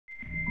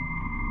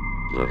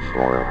The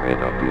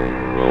formidable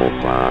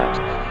robot.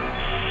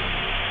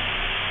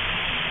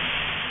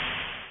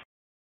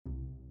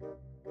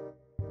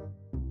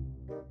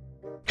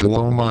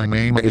 Hello, my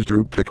name is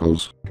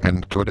Pickles,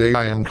 and today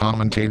I am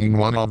commentating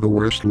one of the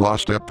worst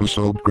lost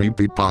episode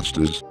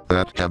creepypastas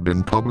that have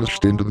been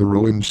published into the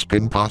ruined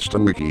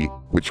Spinpasta Wiki,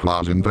 which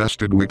was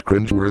invested with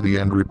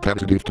cringeworthy and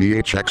repetitive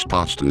THX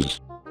pastas.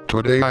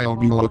 Today I'll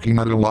be looking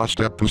at a lost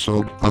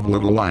episode of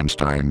Little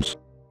Einsteins.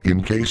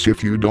 In case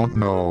if you don't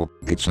know,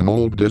 it's an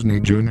old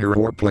Disney Junior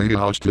or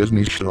Playhouse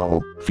Disney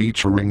show,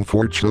 featuring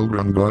 4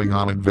 children going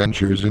on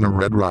adventures in a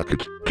red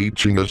rocket,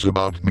 teaching us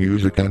about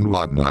music and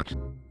whatnot.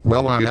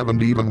 Well, I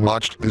haven't even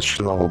watched this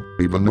show,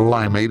 even though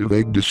I made a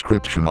vague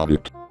description of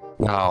it.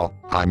 Wow,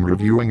 I'm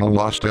reviewing a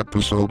lost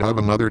episode of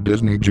another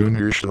Disney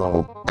Junior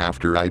show,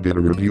 after I did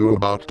a review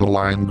about The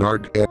Lion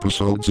Guard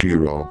Episode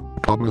 0,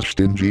 published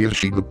in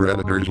Gsupo the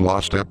Predator's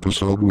Lost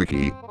Episode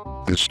Wiki.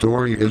 This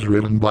story is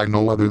written by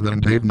no other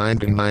than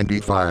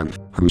Dave1995,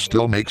 who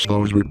still makes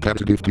those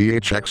repetitive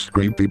THX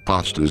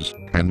creepypastas,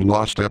 and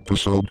lost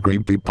episode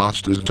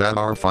creepypastas that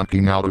are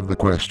fucking out of the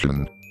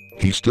question.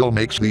 He still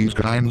makes these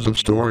kinds of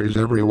stories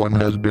everyone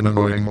has been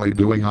annoyingly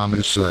doing on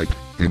this site,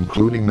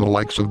 including the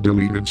likes of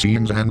deleted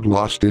scenes and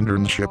lost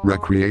internship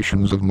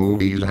recreations of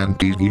movies and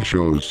TV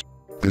shows.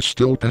 This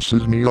still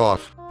pisses me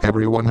off.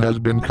 Everyone has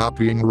been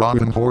copying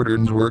Robin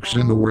Horton's works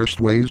in the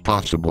worst ways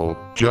possible,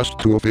 just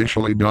to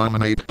officially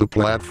dominate the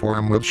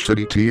platform of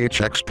shitty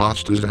THX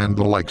pastas and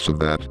the likes of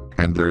that,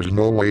 and there's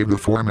no way the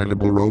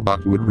formidable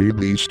robot would read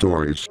these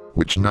stories,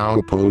 which now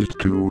opposed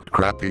to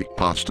crappy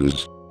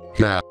pastas.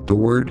 Yeah, the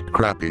word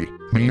crappy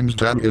means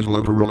that is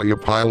literally a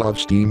pile of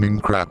steaming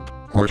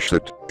crap, or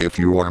shit, if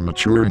you are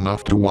mature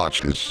enough to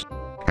watch this.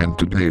 And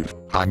to Dave,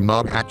 I'm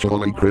not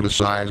actually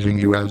criticizing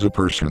you as a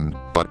person,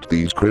 but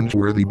these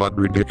cringeworthy but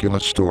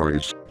ridiculous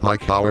stories,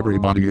 like how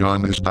everybody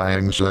on this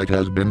dying site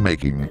has been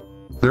making.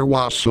 There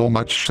was so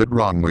much shit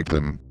wrong with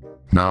them.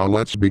 Now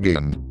let's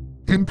begin.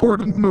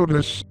 Important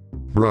notice.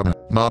 Bruh,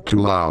 not too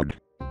loud.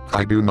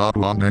 I do not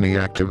want any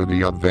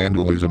activity of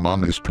vandalism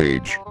on this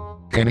page.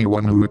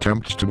 Anyone who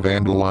attempts to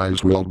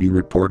vandalize will be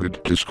reported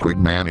to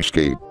Squidman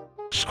Escape.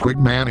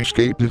 Squidman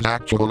Escape is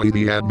actually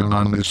the admin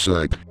on this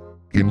site.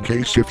 In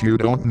case if you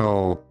don't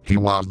know, he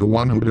was the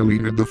one who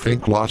deleted the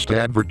Think Lost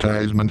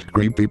advertisement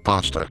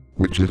creepypasta,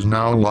 which is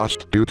now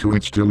lost due to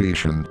its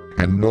deletion,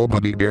 and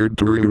nobody dared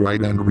to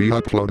rewrite and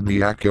re-upload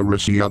the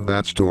accuracy of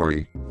that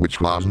story, which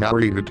was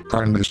narrated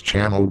on this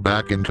channel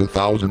back in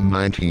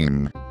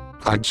 2019.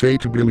 I'd say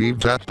to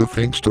believe that the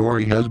Think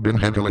story has been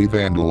heavily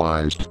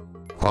vandalized.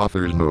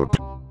 Author's note.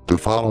 The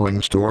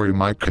following story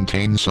might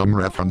contain some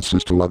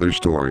references to other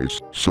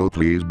stories, so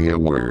please be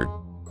aware.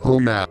 Oh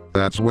yeah,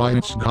 that's why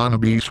it's gonna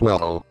be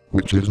swell,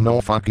 which is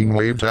no fucking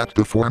way that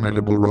the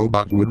formidable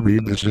robot would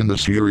read this in the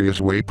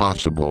serious way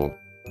possible.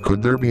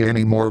 Could there be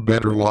any more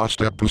better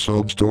lost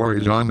episode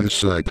stories on this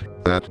site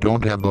that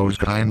don't have those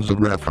kinds of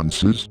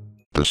references?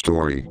 The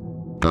story.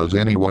 Does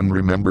anyone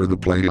remember the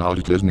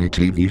Playhouse Disney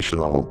TV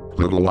show,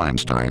 Little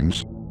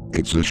Einsteins?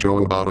 It's a show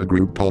about a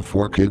group of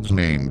 4 kids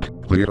named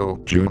Leo,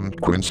 June,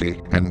 Quincy,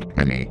 and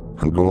Annie,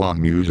 who go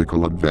on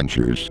musical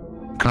adventures.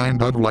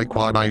 Kind of like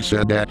what I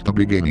said at the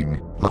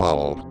beginning,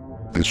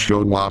 lol. This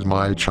show was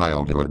my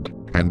childhood,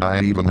 and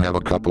I even have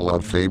a couple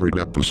of favorite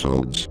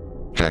episodes.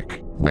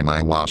 Heck, when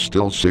I was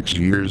still 6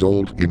 years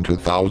old in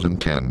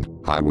 2010,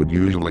 I would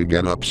usually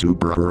get up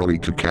super early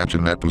to catch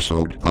an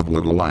episode of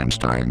Little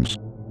Einsteins.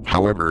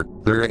 However,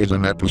 there is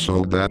an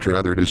episode that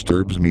rather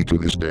disturbs me to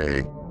this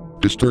day.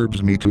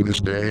 Disturbs me to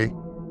this day?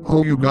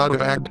 Oh, you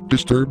gotta add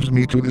disturbs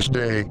me to this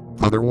day,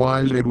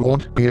 otherwise it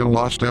won't be a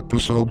lost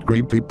episode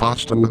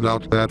creepypasta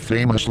without that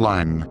famous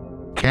line.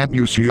 Can't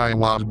you see I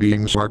was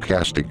being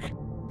sarcastic?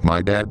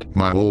 My dad,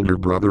 my older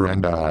brother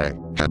and I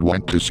had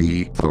went to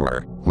see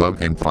Thor,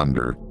 Love and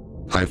Thunder.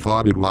 I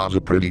thought it was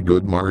a pretty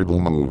good Marvel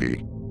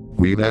movie.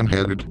 We then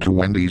headed to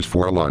Wendy's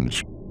for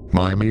lunch.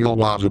 My meal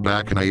was a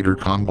Baconator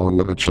combo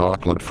with a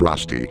chocolate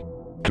frosty.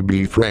 To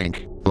be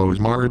frank, those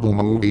Marvel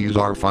movies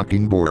are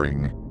fucking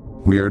boring.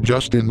 We're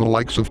just in the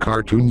likes of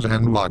cartoons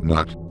and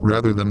whatnot,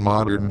 rather than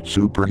modern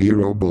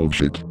superhero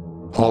bullshit.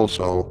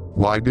 Also,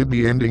 why did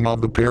the ending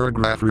of the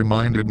paragraph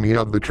reminded me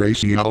of the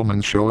Tracy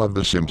Ullman show of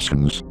The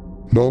Simpsons?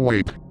 No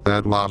wait,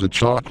 that was a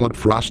chocolate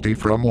frosty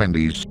from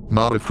Wendy's,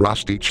 not a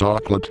frosty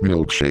chocolate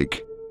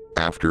milkshake.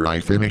 After I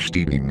finished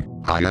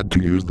eating, I had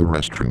to use the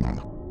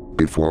restroom.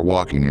 Before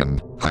walking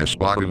in, I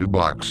spotted a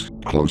box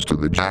close to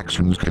the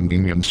Jackson's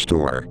convenience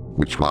store,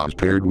 which was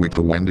paired with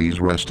the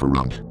Wendy's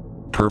restaurant.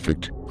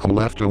 Perfect, a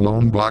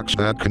left-alone box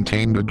that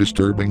contained a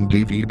disturbing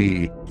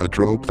DVD, a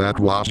trope that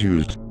was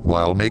used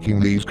while making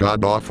these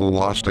god-awful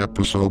lost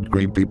episode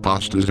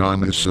creepypastas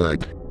on this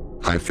site.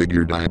 I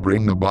figured I'd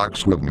bring the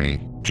box with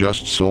me,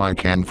 just so I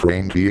can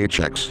frame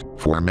THX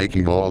for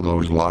making all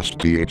those lost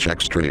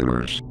THX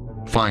trailers.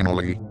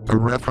 Finally, a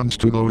reference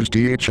to those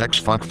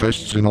THX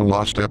fuckfests in a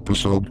lost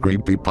episode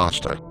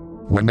creepypasta.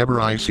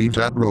 Whenever I see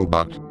that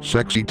robot,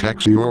 Sexy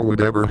Texy or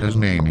whatever his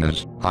name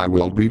is, I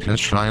will beat his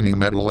shiny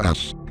metal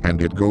ass,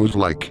 and it goes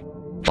like,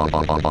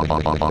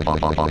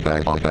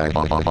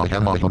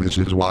 This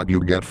is what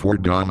you get for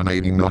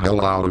dominating the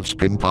hell out of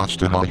spin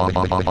pasta.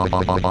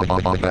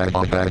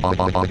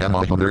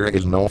 There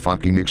is no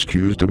fucking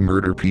excuse to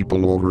murder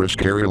people over a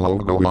scary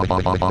logo.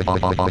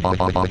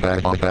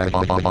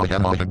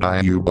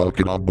 You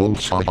bucket of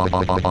bulls.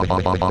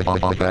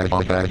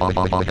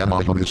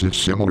 This is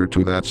similar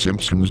to that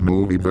Simpsons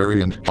movie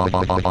variant.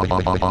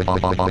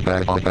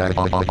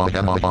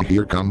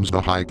 Here comes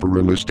the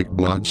hyper-realistic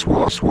blood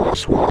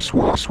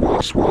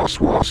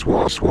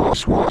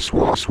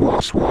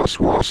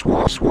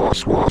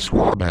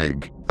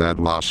bag. That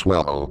was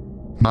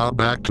swell. Now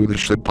back to the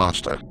shit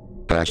pasta.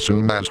 As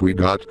soon as we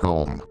got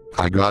home,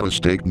 I got a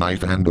steak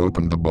knife and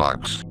opened the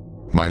box.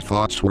 My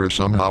thoughts were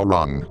somehow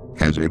wrong,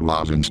 as it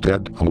was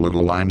instead a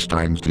little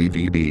Einsteins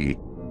DVD.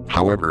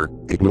 However,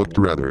 it looked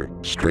rather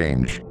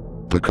strange.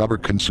 The cover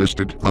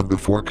consisted of the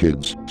 4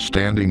 kids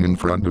standing in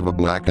front of a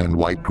black and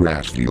white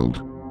grass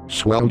field.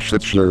 Swell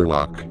shit,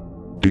 Sherlock.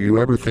 Do you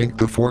ever think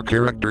the 4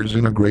 characters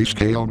in a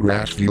grayscale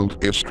grass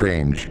field is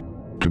strange?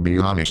 To be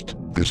honest,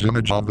 this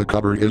image of the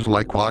cover is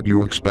like what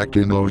you expect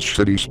in those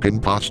shitty spin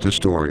pasta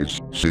stories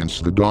since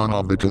the dawn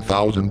of the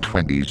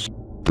 2020s.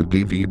 The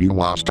DVD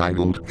was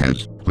titled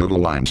as Little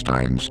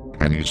Einsteins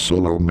and His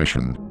Solo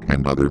Mission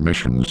and Other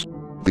Missions.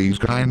 These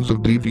kinds of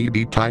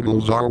DVD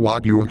titles are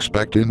what you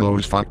expect in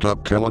those fucked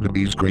up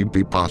Teletubbies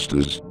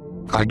creepypastas.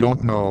 I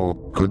don't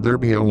know, could there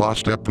be a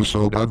lost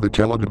episode of the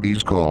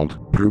Teletubbies called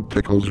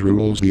Pickles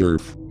Rules the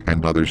Earth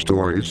and Other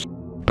Stories?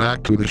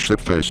 Back to the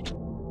shitfest.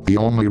 The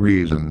only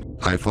reason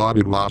I thought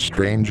it was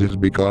strange is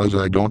because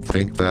I don't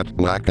think that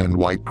black and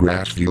white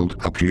grass field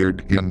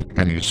appeared in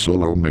any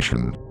Solo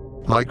Mission.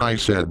 Like I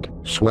said,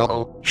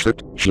 swell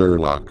shit,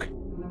 Sherlock.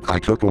 I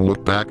took a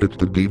look back at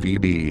the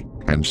DVD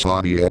and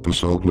saw the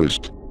episode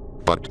list.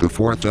 But the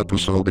 4th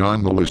episode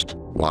on the list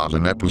was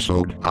an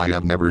episode I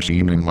have never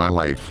seen in my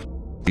life.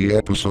 The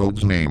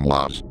episode's name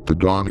was The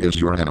Dawn Is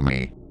Your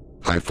Enemy.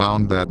 I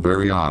found that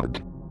very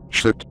odd.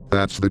 Shit,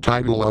 that's the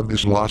title of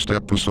this lost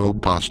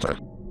episode pasta.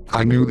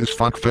 I knew this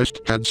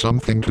fuckfest had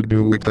something to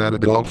do with that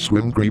Adult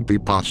Swim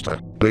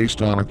creepypasta,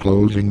 based on a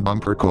closing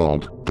bumper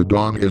called The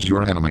Dawn Is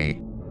Your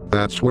Enemy.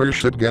 That's where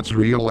shit gets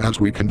real as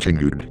we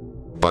continued.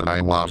 But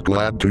I was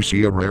glad to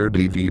see a rare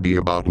DVD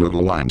about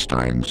Little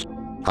Einsteins.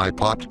 I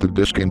popped the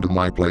disc into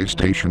my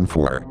PlayStation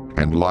 4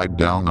 and lied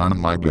down on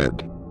my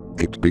bed.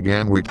 It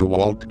began with the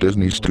Walt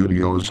Disney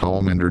Studios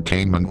Home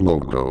Entertainment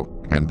logo,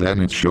 and then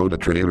it showed a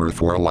trailer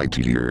for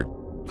Lightyear.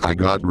 I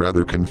got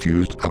rather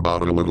confused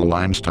about a Little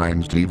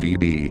Einsteins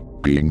DVD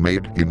being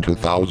made in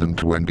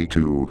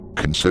 2022,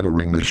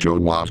 considering the show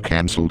was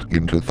cancelled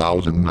in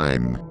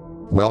 2009.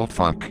 Well,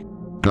 fuck.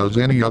 Does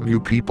any of you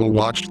people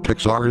watched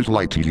Pixar's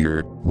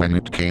Lightyear when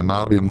it came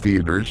out in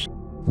theaters?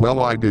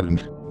 Well, I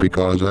didn't,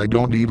 because I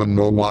don't even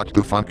know what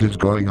the fuck is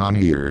going on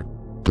here.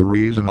 The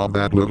reason of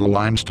that Little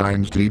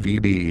Einsteins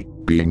DVD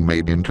being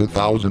made in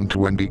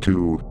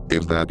 2022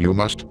 is that you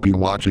must be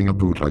watching a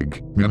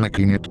bootleg,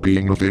 mimicking it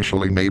being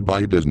officially made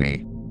by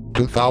Disney.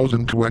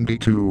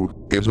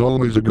 2022 is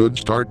always a good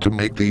start to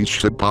make these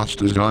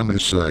shitpastas on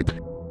this site.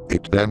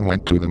 It then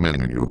went to the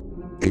menu.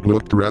 It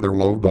looked rather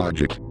low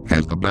budget,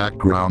 as the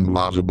background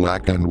was a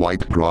black and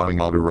white drawing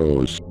of a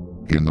rose.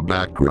 In the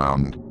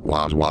background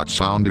was what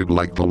sounded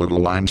like the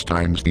Little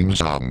Einsteins theme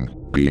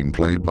song, being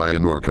played by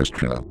an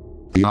orchestra.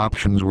 The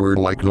options were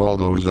like all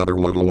those other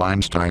Little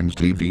Einsteins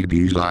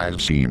DVDs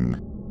I've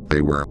seen.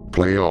 They were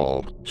Play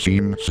All,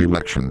 Scene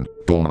Selection,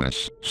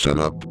 Bonus,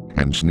 Setup,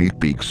 and Sneak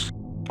Peeks.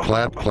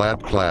 Clap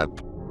clap clap.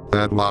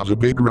 That was a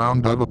big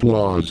round of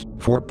applause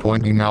for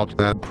pointing out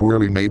that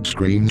poorly made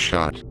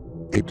screenshot.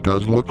 It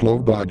does look low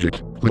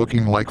budget,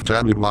 looking like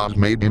that it was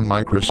made in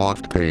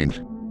Microsoft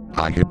Paint.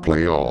 I hit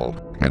Play All,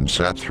 and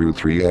sat through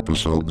 3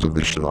 episodes of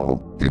the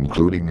show,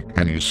 including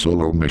Annie's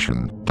Solo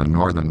Mission, The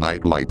Northern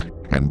Night Light,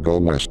 and Go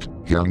West,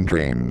 Young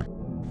Train.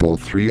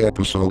 Both 3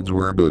 episodes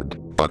were good,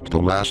 but the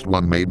last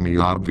one made me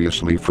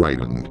obviously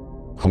frightened.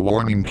 A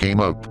warning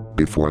came up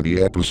before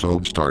the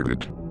episode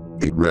started.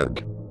 It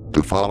read,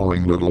 "The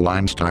following Little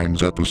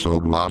Einsteins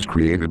episode was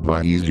created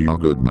by Ezio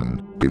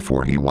Goodman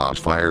before he was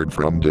fired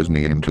from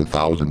Disney in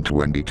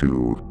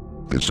 2022.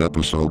 This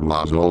episode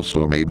was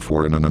also made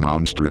for an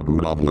unannounced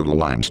reboot of Little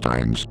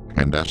Einsteins,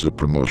 and as a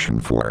promotion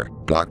for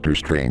Doctor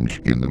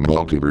Strange in the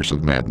Multiverse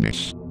of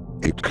Madness.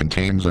 It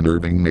contains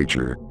unnerving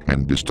nature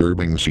and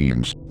disturbing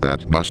scenes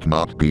that must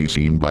not be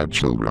seen by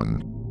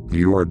children.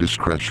 Viewer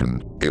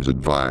discretion is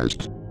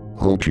advised."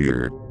 Oh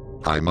dear.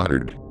 I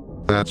muttered.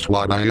 That's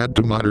what I had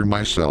to mutter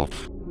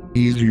myself.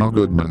 Ezio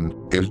Goodman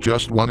is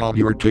just one of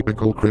your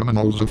typical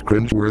criminals of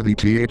cringeworthy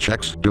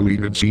THX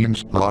deleted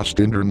scenes, lost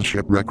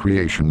internship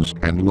recreations,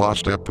 and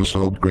lost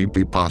episode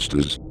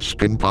creepypastas,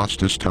 spin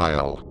pasta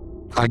style.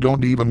 I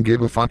don't even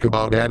give a fuck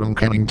about Adam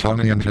Kennington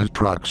and his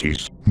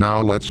proxies.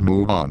 Now let's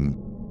move on.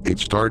 It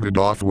started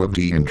off with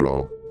the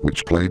intro,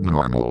 which played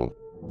normal.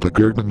 The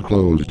curtain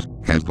closed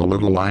as the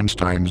Little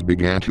Einsteins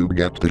began to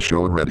get the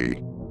show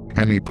ready.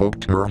 Annie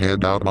poked her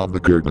head out of the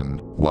curtain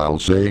while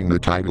saying the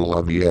title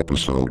of the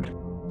episode.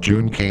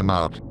 June came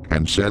out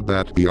and said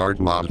that the art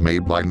was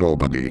made by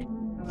nobody.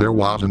 There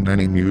wasn't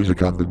any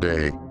music of the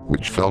day,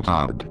 which felt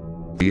odd.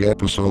 The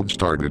episode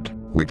started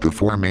with the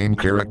four main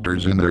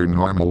characters in their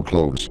normal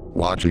clothes,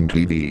 watching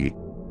TV.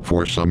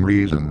 For some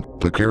reason,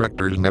 the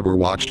characters never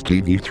watched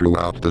TV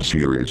throughout the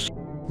series.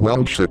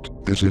 Well shit,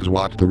 this is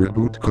what the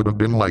reboot could have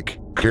been like.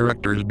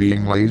 Characters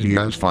being lazy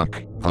as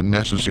fuck,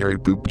 unnecessary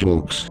poop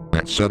jokes,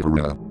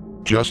 etc.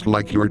 Just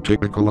like your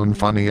typical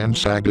unfunny and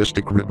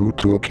sadistic reboot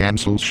to a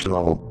cancelled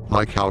show,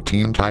 like how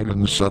Teen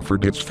Titans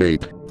suffered its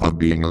fate of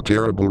being a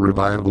terrible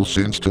revival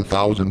since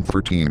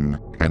 2013,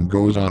 and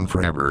goes on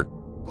forever.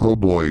 Oh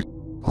boy.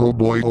 Oh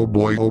boy, oh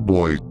boy, oh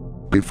boy.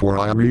 Before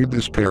I read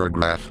this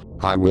paragraph,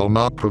 I will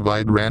not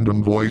provide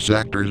random voice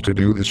actors to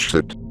do this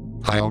shit.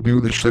 I'll do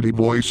the shitty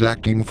voice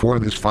acting for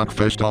this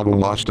fuckfest of a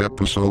lost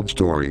episode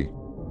story.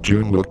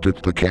 June looked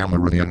at the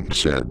camera and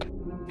said,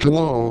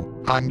 "Hello,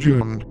 I'm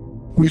June.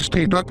 We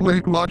stayed up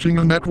late watching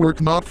a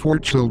network not for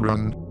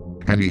children."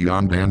 And he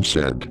yawned and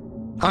said,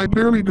 "I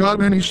barely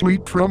got any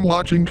sleep from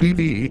watching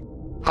TV.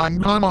 I'm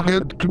gonna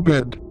head to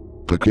bed."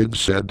 The kid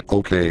said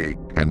okay,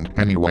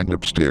 and he went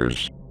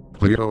upstairs.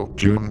 Leo,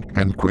 June,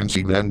 and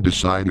Quincy then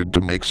decided to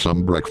make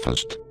some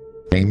breakfast.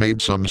 They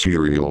made some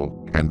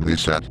cereal, and they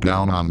sat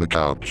down on the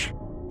couch.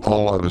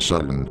 All of a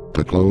sudden,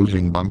 the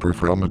closing bumper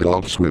from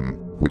Adult Swim,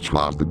 which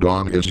was "The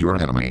Dawn is Your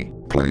Enemy,"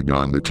 played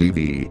on the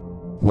TV.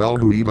 Well,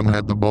 who even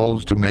had the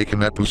balls to make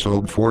an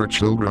episode for a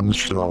children's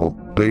show,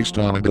 based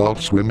on Adult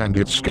Swim and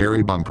its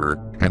scary bumper,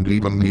 and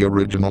even the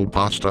original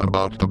pasta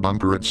about the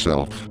bumper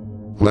itself?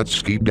 Let's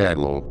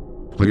skedaddle.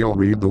 Leo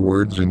read the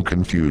words in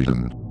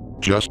confusion.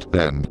 Just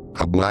then,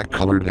 a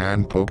black-colored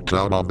hand poked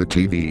out of the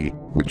TV,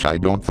 which I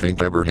don't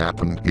think ever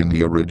happened in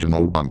the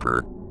original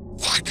bumper.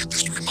 "Why did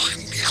this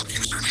remind me of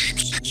username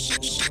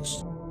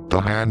 666? The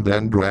hand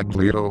then dragged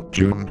Leo,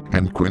 June,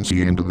 and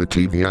Quincy into the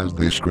TV as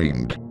they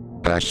screamed.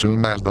 As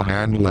soon as the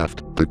hand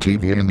left, the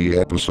TV in the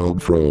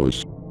episode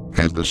froze.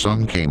 As the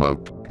sun came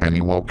up, and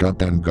he woke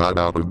up and got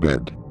out of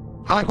bed.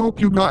 "I hope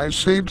you guys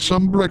saved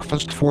some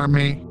breakfast for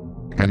me."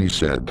 And he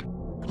said,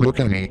 "Look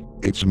Annie,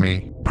 it's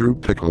me,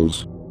 Group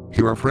Pickles.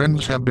 Your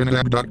friends have been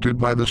abducted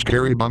by the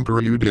scary bumper,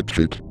 you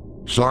dipshit.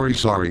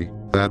 Sorry,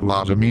 that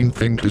was a mean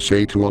thing to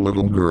say to a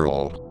little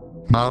girl.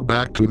 Now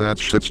back to that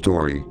shit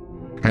story."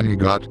 And he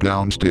got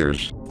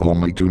downstairs,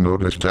 only to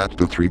notice that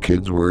the three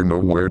kids were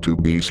nowhere to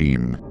be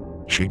seen.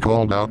 She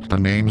called out the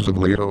names of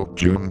Leo,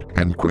 June,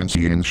 and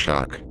Quincy in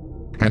shock.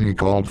 And he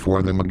called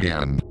for them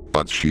again,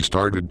 but she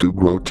started to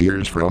grow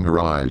tears from her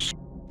eyes.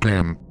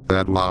 Damn,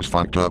 that was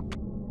fucked up.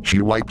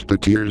 She wiped the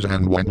tears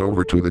and went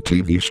over to the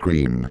TV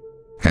screen.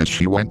 As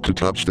she went to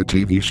touch the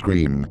TV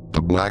screen,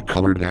 the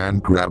black-colored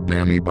hand grabbed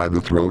Annie by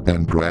the throat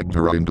and dragged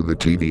her into the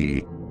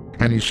TV.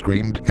 Annie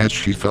screamed as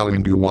she fell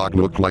into what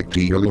looked like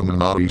the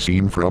Illuminati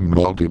scene from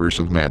Multiverse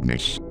of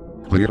Madness.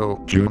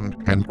 Leo, June,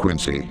 and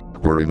Quincy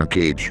were in a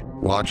cage,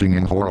 watching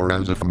in horror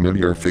as a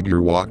familiar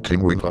figure walked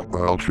in with a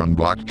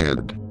Ultron-bot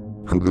head.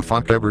 Who the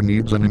fuck ever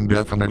needs an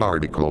indefinite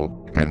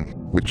article, N,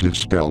 which is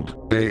spelled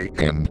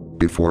A-N,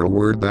 before a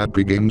word that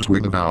begins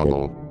with a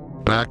vowel?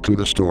 Back to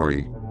the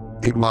story.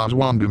 It was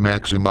Wanda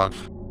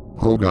Maximoff.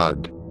 Oh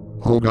god.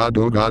 Oh god,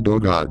 oh god, oh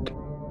god.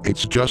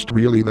 It's just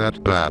really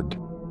that bad.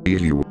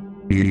 Ew.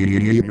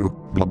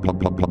 Blah blah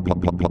blah blah blah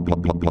blah blah blah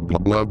blah blah blah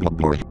blah blah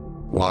blah.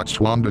 What's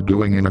Wanda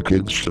doing in a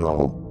kid's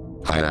show?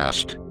 I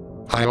asked.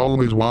 I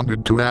always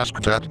wanted to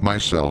ask that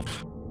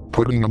myself.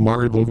 Putting a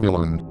Marvel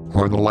villain,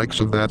 or the likes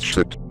of that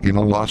shit, in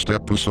a lost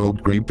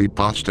episode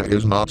creepypasta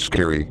is not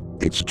scary,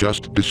 it's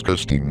just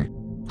disgusting.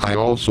 I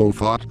also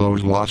thought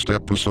those lost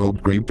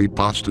episode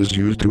creepypastas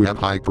used to have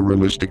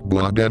hyper-realistic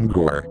blood and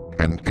gore,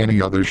 and any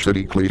other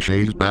shitty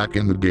cliches back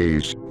in the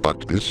days,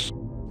 but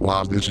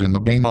was this in the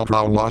vein of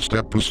how lost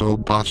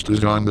episode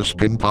pastas on the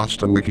Spin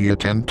Pasta Wiki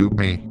tend to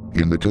be,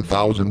 in the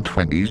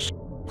 2020s?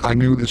 I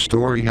knew the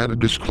story had a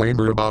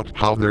disclaimer about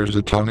how there's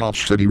a ton of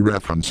shitty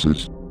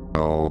references.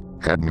 Oh,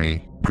 add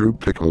me,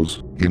 Group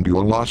Pickles, into a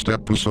lost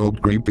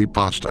episode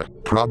creepypasta,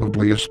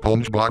 probably a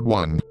SpongeBob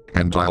one,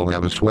 and I'll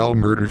have a swell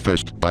murder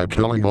fest by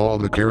killing all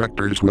the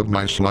characters with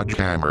my sludge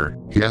hammer.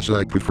 Yes,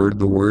 I preferred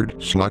the word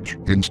sludge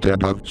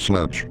instead of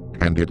sludge,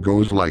 and it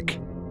goes like...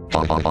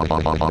 I'm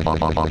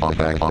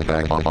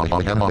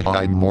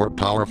more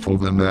powerful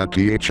than that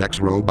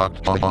THX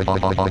robot.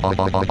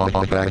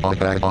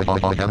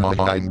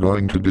 I'm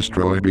going to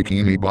destroy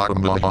Bikini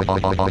Bottom.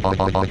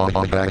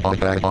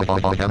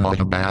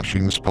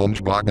 Bashing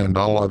SpongeBob and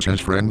all of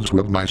his friends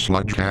with my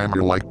sludge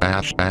hammer like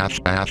bash bash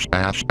bash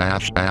bash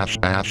bash bash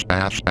bash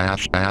bash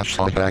bash bash.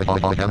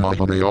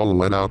 They all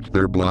let out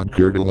their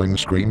blood-curdling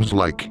screams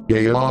like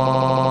yeah.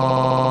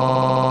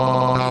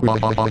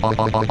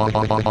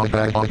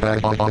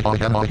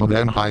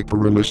 Then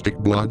hyper-realistic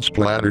blood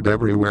splattered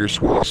everywhere.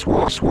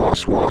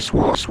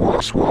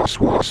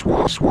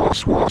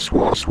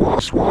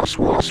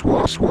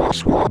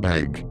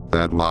 Bag.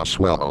 That was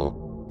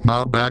swell.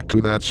 Now back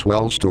to that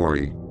swell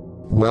story.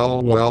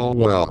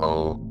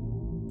 Well.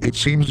 It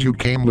seems you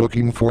came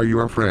looking for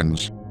your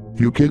friends.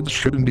 You kids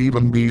shouldn't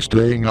even be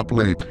staying up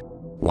late.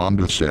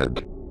 Wanda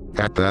said.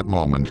 At that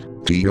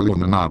moment, the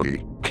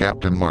Illuminati,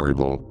 Captain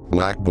Marvel,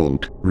 Black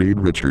Bolt, Reed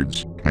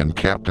Richards, and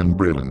Captain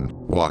Britain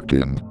walked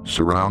in,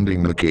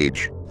 surrounding the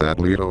cage that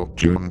Leto,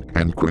 June,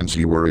 and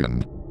Quincy were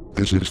in.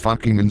 This is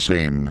fucking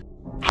insane.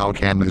 How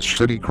can this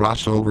shitty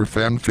crossover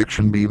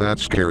fanfiction be that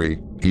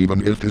scary,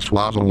 even if this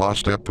was a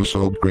lost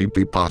episode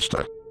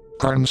creepypasta?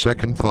 On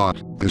second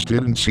thought, this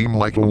didn't seem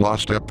like a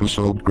lost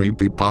episode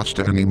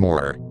creepypasta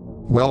anymore.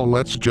 Well,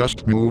 let's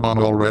just move on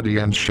already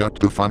and shut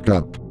the fuck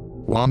up.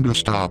 Wanda,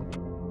 stop,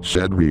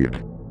 said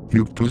Reed.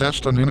 You've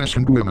possessed an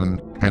innocent woman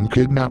and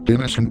kidnapped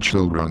innocent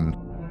children,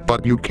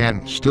 but you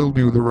can still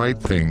do the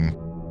right thing.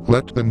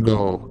 Let them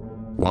go.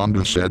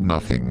 Wanda said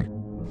nothing.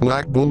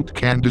 Black Bolt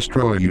can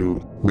destroy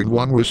you with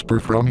one whisper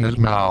from his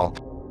mouth,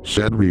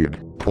 said Reed,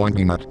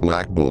 pointing at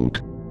Black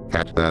Bolt.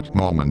 At that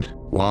moment,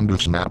 Wanda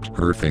snapped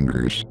her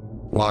fingers.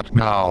 What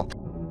now?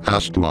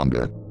 Asked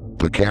Wanda.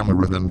 The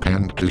camera then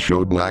panned to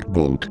show Black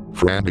Bolt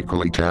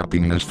frantically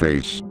tapping his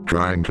face,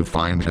 trying to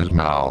find his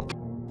mouth.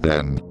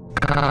 Then,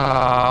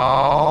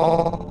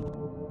 ow!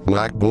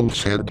 Black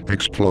Bolt's head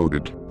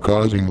exploded,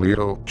 causing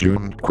Leto,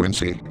 June,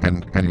 Quincy,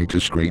 and Annie to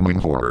scream in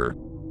horror.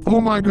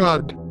 Oh my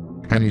god!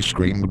 Annie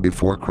screamed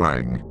before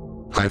crying.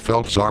 I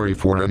felt sorry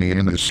for Annie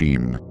in this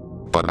scene,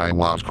 but I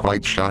was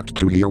quite shocked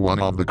to hear one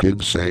of the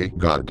kids say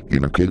God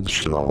in a kid's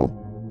show.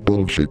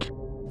 Bullshit.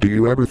 Do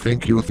you ever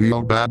think you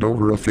feel bad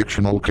over a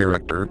fictional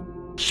character?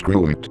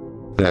 Screw it.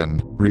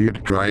 Then,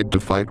 Reed tried to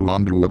fight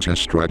Wanda with his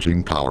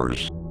stretching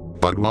powers,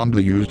 but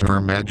Wanda used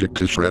her magic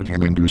to shred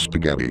him into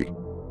spaghetti.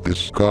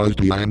 This caused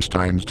the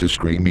Einsteins to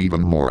scream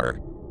even more.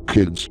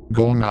 Kids,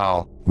 go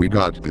now, we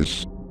got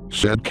this,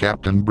 said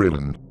Captain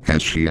Britain,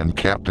 as she and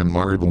Captain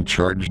Marvel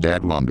charged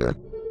at Wanda.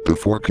 The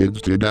four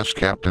kids did as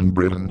Captain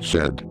Britain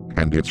said,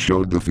 and it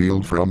showed the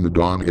field from the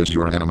dawn is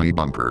your enemy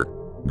bunker.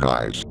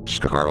 Guys,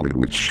 Scarlet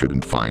Witch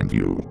shouldn't find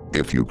you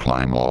if you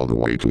climb all the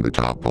way to the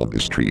top of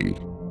this tree.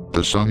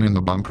 The son in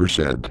the bunker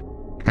said.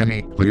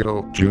 Annie,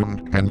 Leto,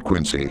 June, and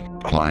Quincy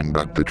climbed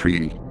up the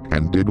tree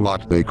and did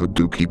what they could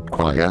to keep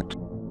quiet.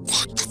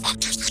 What the fuck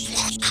is this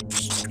lost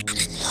episode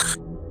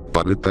anymore?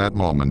 But at that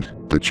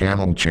moment, the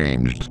channel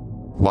changed.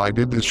 Why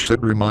did this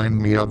shit remind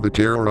me of the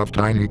Terror of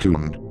Tiny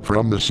Toon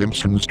from The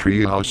Simpsons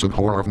Treehouse of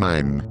Horror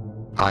 9?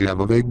 I have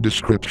a vague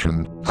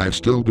description. I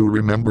still do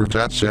remember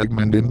that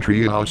segment in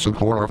Treehouse of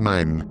Horror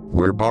 9,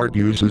 where Bart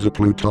uses a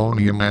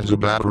plutonium as a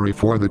battery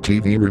for the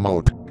TV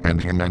remote,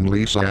 and him and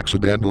Lisa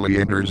accidentally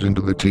enters into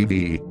the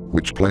TV,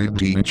 which played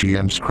the Itchy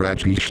and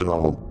Scratchy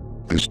show.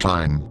 This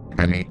time,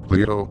 Annie,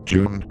 Leto,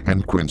 June,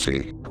 and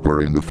Quincy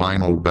were in the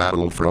final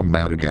battle from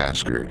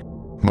Madagascar.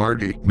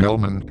 Marty,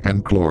 Melman,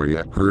 and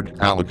Gloria heard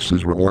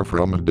Alex's roar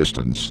from a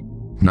distance.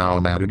 Now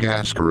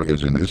Madagascar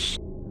is in this?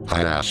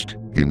 I asked,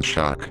 in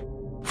shock.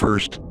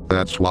 First,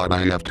 that's what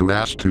I have to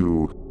ask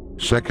too.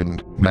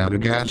 Second,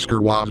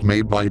 Madagascar was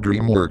made by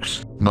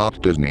DreamWorks,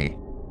 not Disney.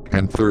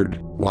 And third,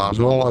 was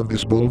all of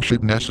this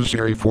bullshit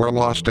necessary for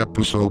lost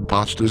episode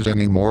pastas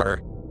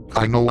anymore?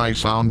 I know I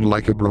sound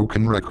like a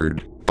broken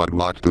record, but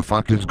what the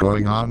fuck is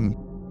going on?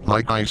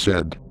 Like I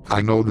said,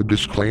 I know the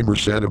disclaimer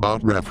said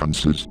about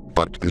references,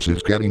 but this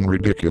is getting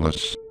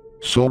ridiculous.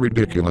 So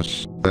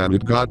ridiculous, that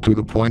it got to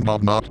the point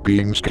of not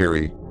being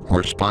scary,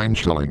 or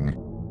spine-chilling.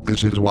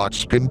 This is what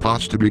spin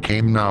pasta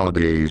became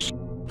nowadays.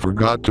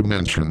 Forgot to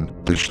mention,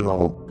 the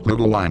show,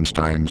 Little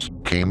Einsteins,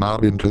 came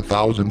out in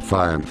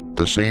 2005,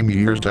 the same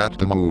year that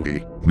the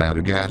movie,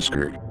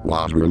 Madagascar,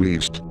 was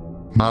released.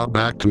 Now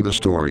back to the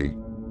story.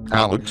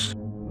 Alex?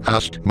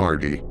 Asked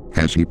Marty,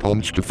 as he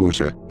punched a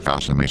Fusa,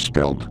 Fasa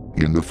misspelled,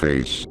 in the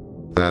face.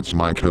 That's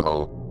my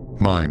kill.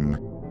 Mine,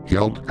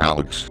 yelled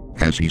Alex,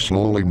 as he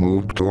slowly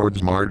moved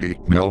towards Marty,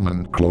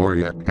 Melman,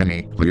 Gloria,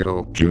 Annie,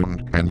 Leto,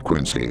 June, and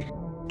Quincy.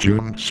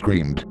 June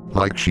screamed,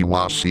 like she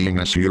was seeing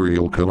a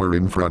serial killer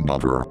in front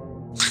of her.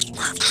 I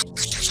swear that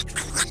this isn't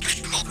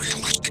conventional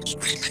realistic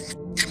screaming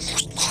in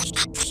most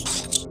lost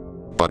episodes.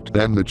 But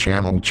then the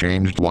channel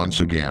changed once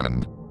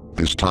again.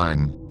 This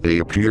time, they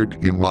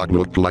appeared in what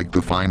looked like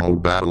the final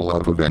battle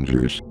of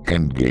Avengers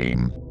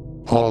Endgame.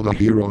 All the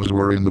heroes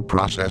were in the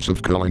process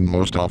of killing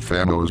most of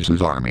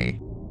Thanos' army.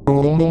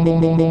 Oh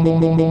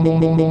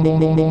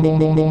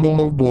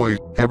boy,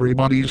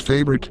 everybody's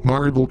favorite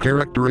Marvel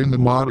character in the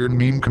modern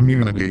meme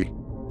community.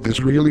 This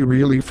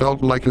really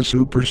felt like a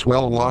super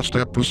swell lost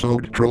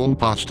episode troll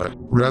pasta,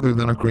 rather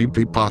than a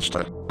creepy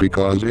pasta,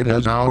 because it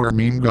has our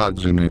meme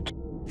gods in it.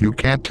 You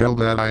can't tell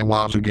that I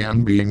was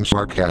again being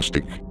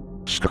sarcastic.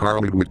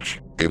 Scarlet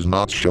Witch is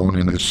not shown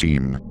in this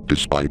scene,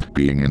 despite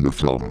being in the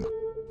film.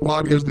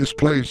 What is this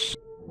place?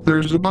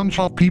 There's a bunch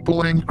of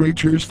people and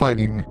creatures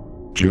fighting,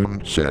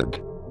 June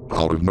said.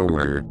 Out of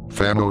nowhere,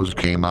 Thanos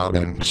came out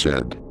and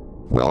said,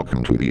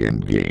 "Welcome to the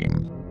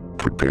endgame.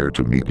 Prepare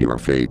to meet your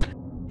fate."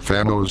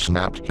 Thanos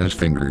snapped his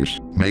fingers,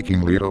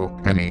 making Leto,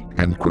 Annie,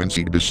 and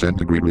Quincy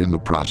disintegrate in the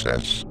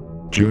process.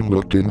 June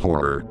looked in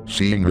horror,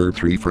 seeing her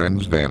three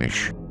friends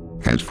vanish.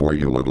 As for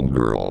you, little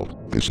girl,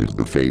 this is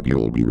the fate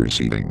you'll be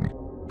receiving,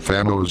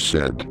 Thanos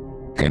said.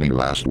 Any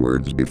last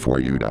words before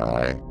you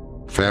die?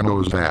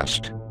 Thanos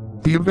asked.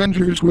 The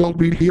Avengers will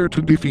be here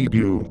to defeat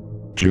you.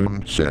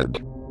 June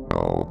said.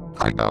 "Oh,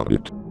 I doubt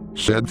it,"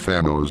 said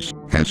Thanos,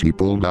 as he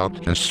pulled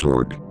out his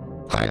sword.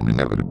 "I am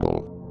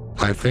inevitable.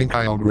 I think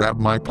I'll grab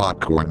my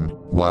popcorn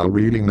while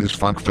reading this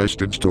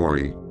funk-fested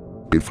story."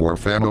 Before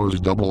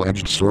Thanos'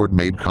 double-edged sword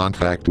made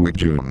contact with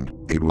June,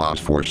 it was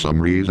for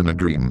some reason a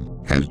dream,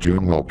 as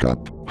June woke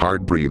up,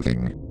 hard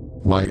breathing.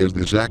 Why is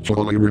this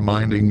actually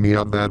reminding me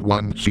of that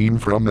one scene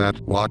from that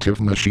What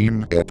If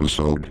Machine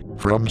episode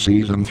from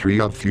season 3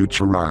 of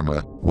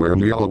Futurama, where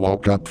Leo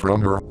woke up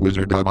from her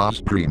Wizard of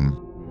Oz dream?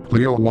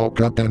 Leo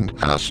woke up and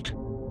asked,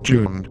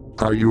 "June,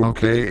 are you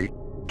okay?"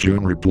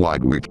 June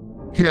replied with,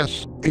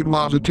 "Yes, it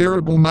was a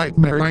terrible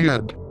nightmare I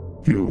had.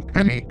 You,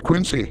 Annie,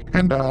 Quincy,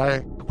 and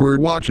I were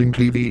watching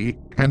TV,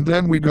 and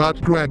then we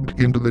got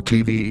dragged into the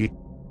TV.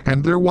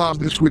 And there was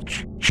this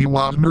witch. She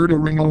was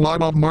murdering a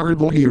lot of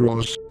Marvel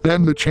heroes.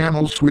 Then the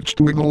channel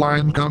switched with a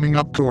line coming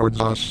up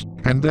towards us.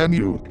 And then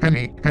you,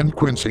 Annie, and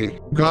Quincy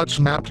got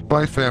snapped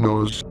by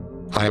Thanos."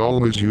 I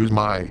always use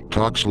my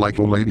 "talks like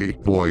a lady"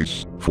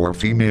 voice for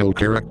female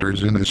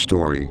characters in this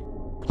story.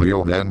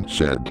 Leo then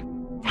said,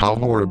 "How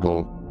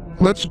horrible.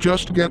 Let's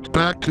just get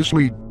back to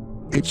sleep.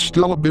 It's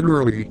still a bit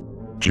early."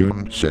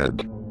 June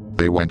said.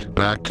 They went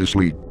back to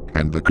sleep,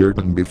 and the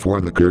curtain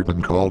before the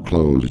curtain call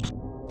closed.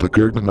 The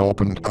curtain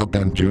opened up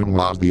and June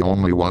was the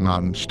only one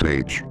on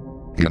stage.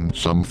 In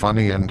some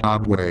funny and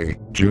odd way,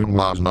 June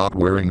was not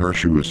wearing her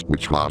shoes,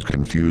 which was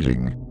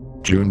confusing.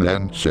 June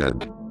then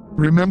said,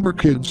 "Remember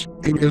kids,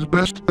 it is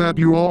best that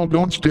you all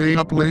don't stay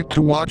up late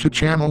to watch a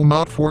channel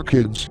not for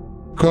kids.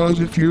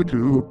 'Cause if you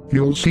do,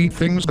 you'll see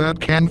things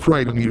that can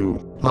frighten you,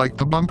 like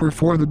the bumper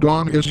for The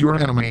Dawn is Your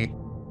Enemy.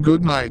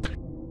 Good night."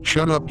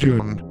 "Shut up,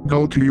 June.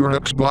 Go to your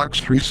Xbox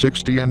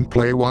 360 and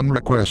play one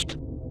request."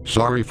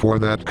 Sorry for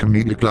that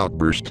comedic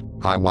outburst.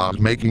 I was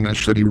making a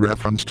shitty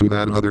reference to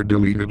that other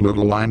deleted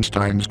little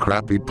Einsteins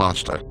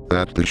Crappypasta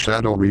that the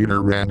Shadow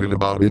Reader ranted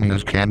about in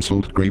his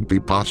cancelled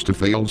Creepypasta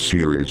Fails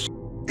series.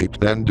 It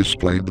then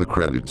displayed the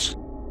credits.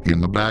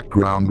 In the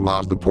background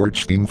was the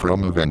porch theme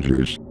from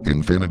Avengers: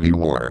 Infinity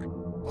War.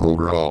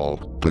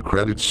 Overall, the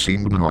credits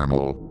seemed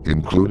normal,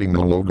 including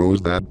the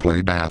logos that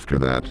played after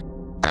that.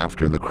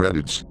 After the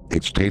credits,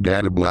 it stayed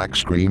at a black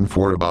screen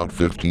for about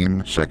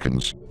 15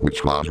 seconds,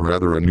 which was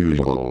rather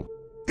unusual.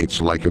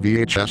 It's like a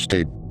VHS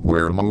tape,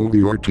 where a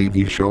movie or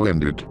TV show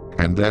ended,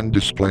 and then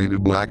displayed a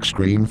black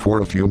screen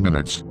for a few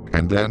minutes,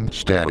 and then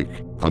static,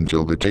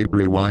 until the tape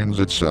rewinds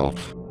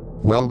itself.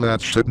 Well,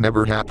 that shit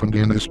never happened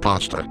in this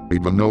pasta,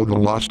 even though the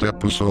lost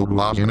episode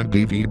was in a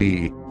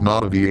DVD,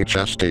 not a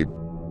VHS tape.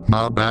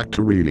 Now back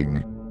to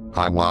reading.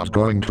 I was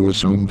going to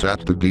assume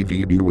that the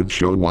DVD would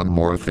show one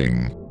more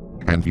thing.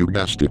 And you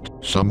guessed it,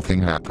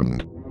 something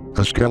happened.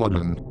 A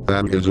skeleton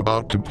that is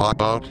about to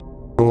pop out.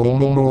 Oh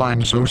no,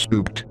 I'm so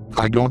spooked.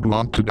 I don't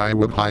want to die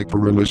with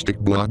hyper-realistic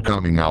blood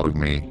coming out of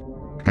me.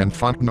 And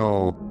fuck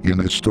no, in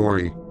this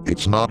story,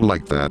 it's not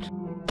like that.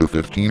 The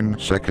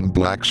 15-second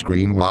black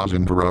screen was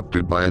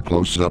interrupted by a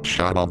close-up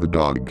shot of the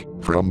dog,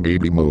 from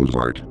Baby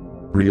Mozart.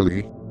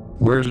 Really?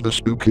 Where's the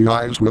spooky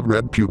eyes with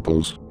red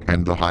pupils,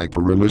 and the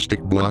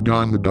hyper-realistic blood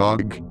on the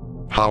dog?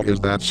 How is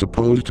that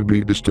supposed to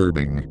be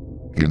disturbing?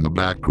 In the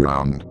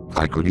background,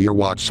 I could hear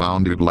what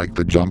sounded like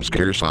the jump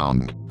scare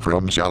sound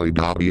from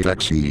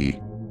Sally.exe.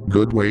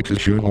 Good way to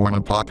shoehorn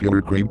a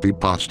popular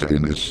creepypasta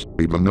in this,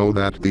 even though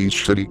that these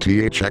shitty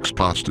THX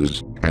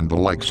pastas, and the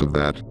likes of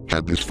that,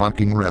 had this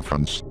fucking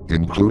reference,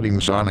 including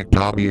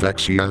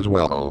Sonic.exe as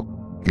well.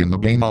 In the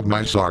vein of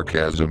my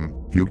sarcasm,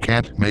 you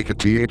can't make a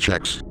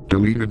THX,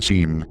 deleted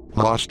scene,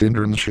 lost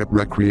internship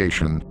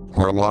recreation,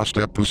 or lost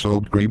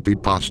episode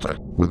creepypasta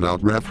without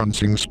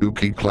referencing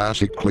spooky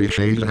classic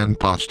cliches and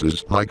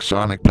pastas like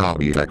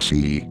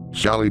Sonic.exe,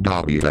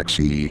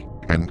 Sally.exe,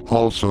 and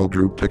also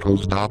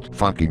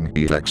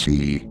Pickles.exe.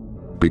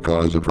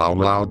 Because of how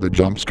loud the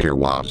jump scare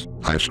was,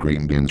 I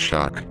screamed in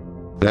shock.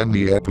 Then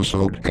the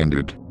episode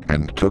ended,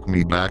 and took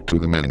me back to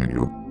the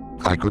menu.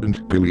 I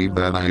couldn't believe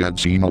that I had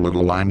seen a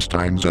little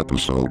Einsteins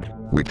episode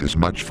with this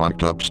much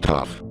fucked up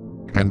stuff.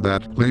 And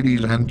that,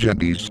 ladies and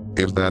genties,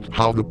 is that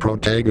how the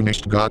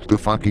protagonist got the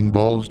fucking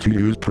balls to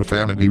use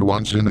profanity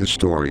once in his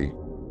story.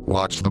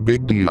 What's the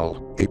big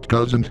deal? It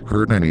doesn't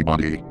hurt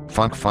anybody.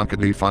 Fuck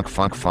funkity fuck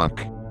fuck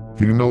fuck.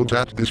 You know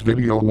that this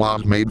video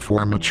was made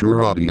for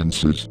mature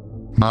audiences.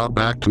 Now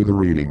back to the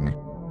reading.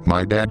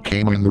 My dad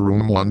came in the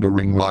room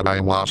wondering what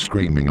I was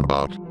screaming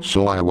about,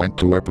 so I went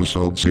to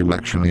episode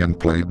selection and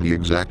played the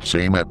exact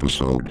same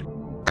episode.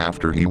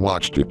 After he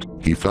watched it,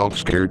 he felt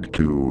scared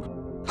too.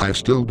 I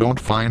still don't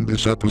find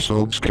this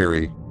episode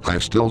scary, I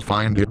still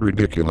find it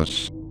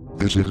ridiculous.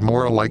 This is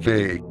more like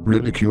a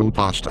ridicule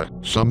pasta,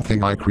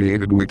 something I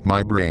created with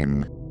my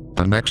brain.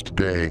 The next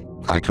day,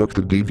 I took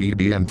the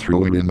DVD and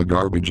threw it in the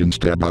garbage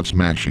instead of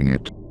smashing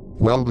it.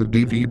 Well, the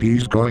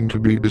DVD's going to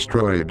be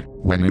destroyed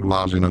when it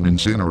was in an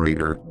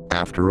incinerator,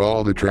 after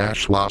all the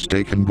trash was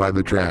taken by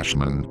the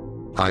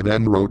trashman. I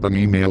then wrote an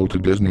email to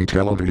Disney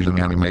Television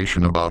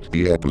Animation about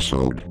the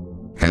episode.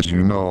 As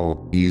you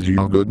know,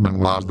 Ezio Goodman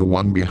was the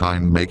one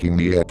behind making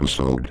the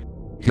episode.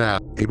 Yeah,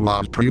 it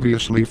was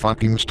previously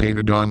fucking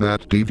stated on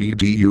that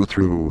DVD you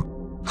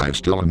threw. I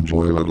still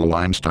enjoy Little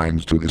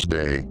Einsteins to this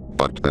day,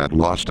 but that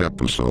lost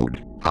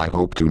episode, I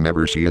hope to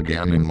never see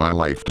again in my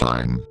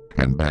lifetime,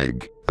 and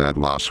beg, that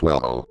was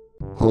swell.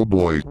 Oh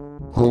boy.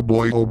 Oh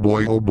boy, oh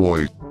boy, oh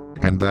boy.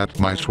 And that,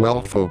 my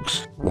swell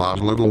folks,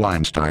 was Little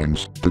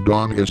Einsteins, The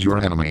Dawn Is Your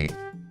Enemy.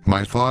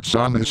 My thoughts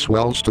on this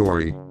swell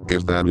story,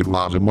 is that it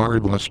was a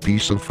marvelous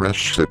piece of fresh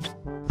shit.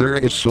 There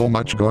is so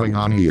much going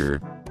on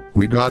here.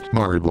 We got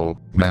Marvel,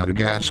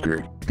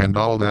 Madagascar, and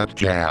all that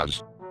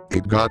jazz.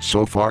 It got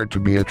so far to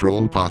be a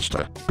troll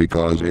pasta,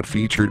 because it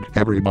featured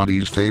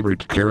everybody's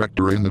favorite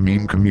character in the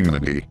meme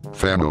community,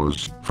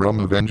 Thanos, from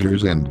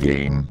Avengers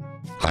Endgame.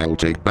 I'll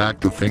take back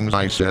the things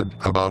I said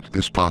about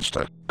this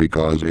pasta,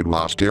 because it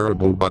was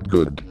terrible but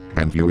good,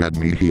 and you had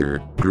me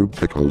here,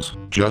 Pickles,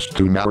 just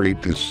to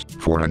narrate this,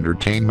 for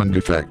entertainment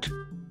effect.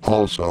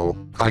 Also,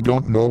 I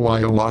don't know why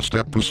a lost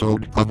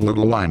episode of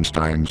Little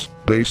Einsteins,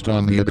 based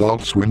on the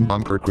Adult Swim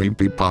bumper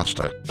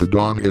creepypasta, The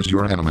Dawn Is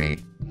Your Enemy.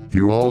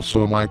 You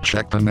also might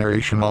check the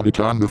narration of it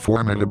on the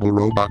Formidable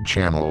Robot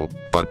channel,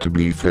 but to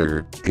be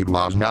fair, it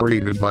was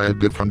narrated by a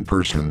different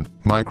person,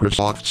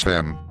 Microsoft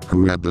Sam,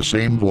 who had the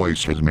same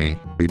voice as me,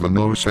 even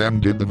though Sam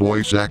did the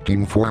voice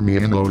acting for me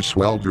in those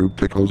swell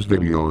Pickles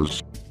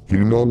videos.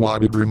 You know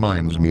what it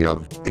reminds me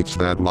of? It's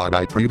that what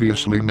I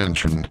previously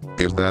mentioned,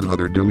 is that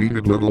other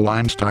deleted Little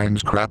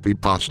Einsteins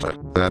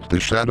Crappypasta, that the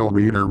Shadow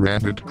Reader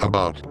ranted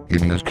about,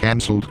 in his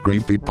cancelled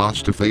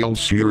Creepypasta Fails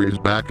series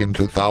back in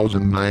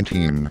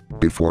 2019,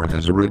 before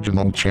his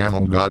original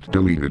channel got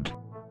deleted.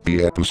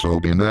 The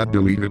episode in that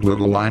deleted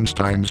Little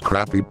Einsteins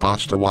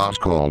Crappypasta was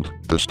called,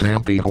 The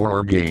Stampy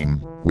Horror Game,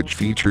 which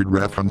featured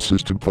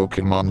references to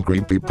Pokemon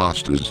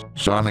creepypastas,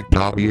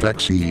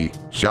 Sonic.exe,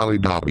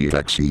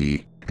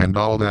 Sally.exe, and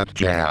all that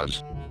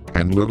jazz.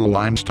 And Little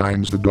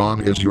Einsteins The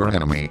Dawn Is Your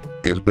Enemy,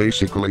 is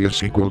basically a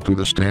sequel to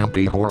the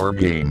Stampy Horror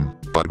Game,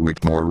 but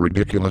with more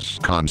ridiculous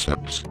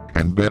concepts,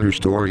 and better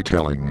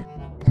storytelling.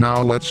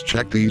 Now let's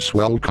check these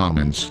swell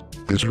comments.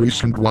 This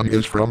recent one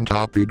is from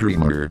Toppy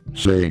Dreamer,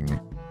 saying,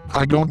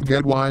 I don't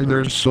get why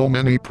there's so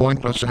many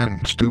pointless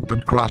and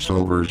stupid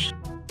crossovers.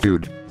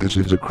 Dude, this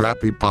is a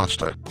crappy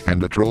pasta,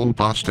 and a troll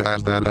pasta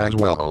as that as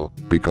well,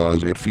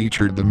 because it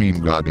featured the meme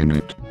god in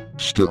it.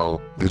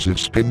 Still, this is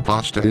spin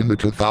pasta in the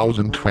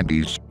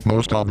 2020s,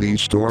 most of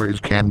these stories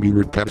can be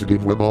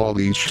repetitive with all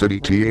these shitty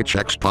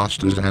THX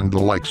pastas and the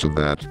likes of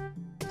that.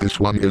 This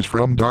one is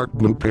from Dark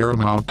Blue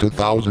Paramount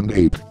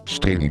 2008,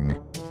 stating,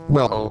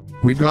 well,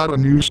 we got a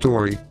new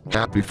story,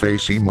 happy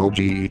face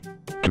emoji.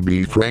 To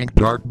be frank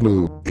Dark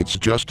Blue, it's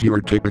just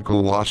your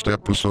typical lost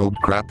episode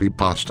crappy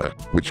pasta,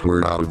 which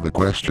were out of the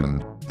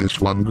question. This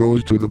one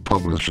goes to the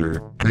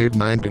publisher,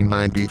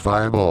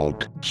 Dave1995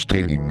 alt,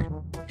 stating,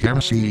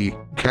 MC,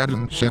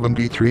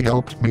 Cadden73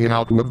 helped me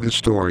out with this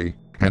story,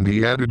 and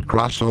he added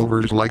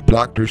crossovers like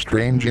Doctor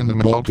Strange in the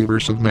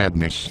Multiverse of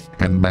Madness,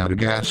 and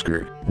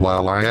Madagascar,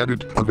 while I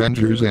added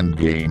Avengers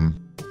Endgame.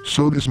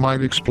 So this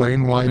might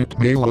explain why it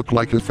may look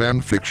like a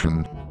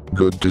fanfiction.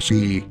 Good to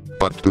see,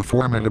 but the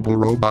Formidable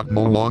Robot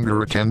no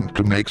longer attempt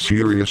to make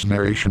serious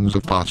narrations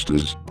of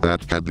pastas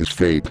that had this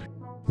fate.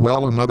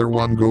 Well, another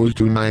one goes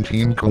to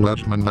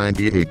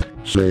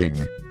 19Kalejman98, saying,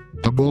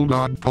 The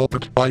Bulldog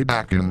Pulpit by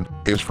Bakken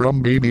is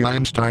from Baby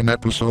Einstein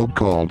episode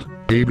called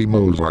Baby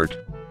Mozart.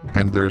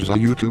 And there's a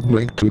YouTube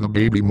link to the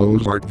Baby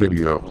Mozart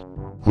video.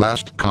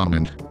 Last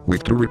comment,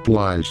 with the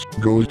replies,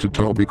 goes to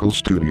Topical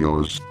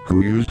Studios,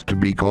 who used to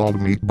be called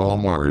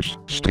Meatball Mars,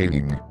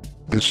 stating,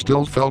 This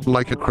still felt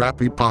like a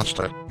crappy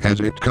pasta, as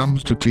it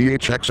comes to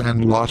THX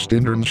and Lost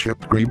Internship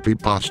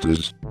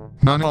creepypastas.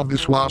 None of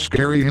this was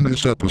scary in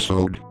this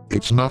episode,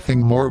 it's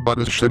nothing more but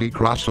a shitty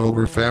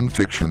crossover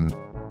fanfiction.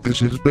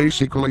 This is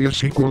basically a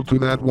sequel to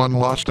that one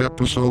lost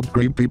episode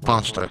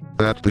creepypasta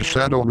that the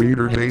Shadow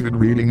Reader hated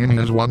reading in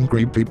his one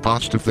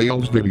Creepypasta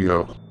Fails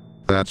video.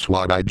 That's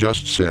what I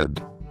just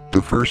said.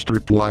 The first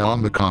reply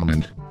on the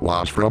comment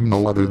was from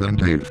no other than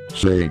Dave,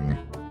 saying,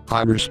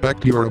 I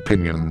respect your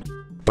opinion.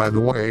 By the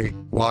way,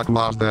 what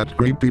was that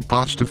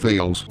Creepypasta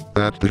Fails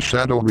that the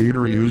Shadow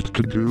Reader used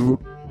to do?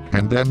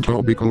 And then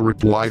Topical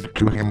replied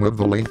to him with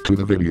the link to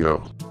the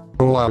video.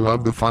 Oh, I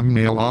love the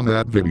thumbnail on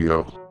that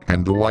video.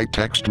 And the white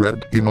text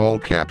read in all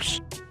caps,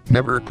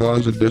 Never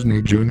cause a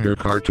Disney Junior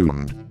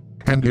cartoon.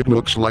 And it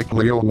looks like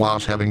Leo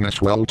was having a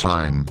swell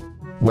time.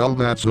 Well,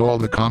 that's all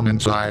the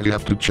comments I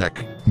have to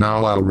check.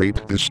 Now I'll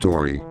rate this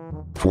story.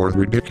 For the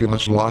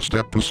ridiculous lost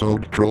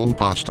episode Troll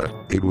Pasta,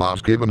 it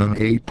was given an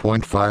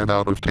 8.5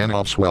 out of 10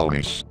 of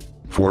swellness.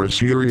 For a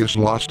serious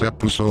lost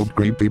episode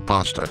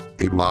Creepypasta,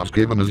 it was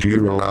given a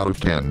 0 out of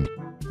 10.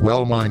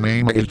 Well, my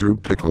name is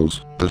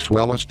Pickles, the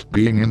swellest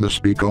being in the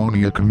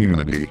Speakonia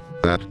community,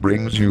 that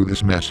brings you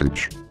this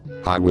message.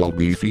 I will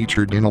be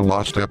featured in a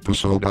lost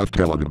episode of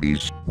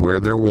Teletubbies, where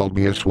there will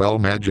be a swell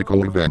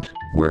magical event,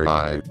 where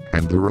I,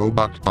 and the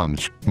Robot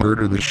Punch,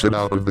 murder the shit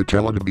out of the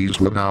Teletubbies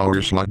with our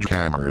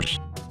sludgehammers.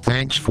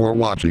 Thanks for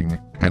watching,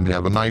 and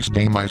have a nice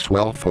day my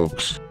swell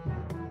folks.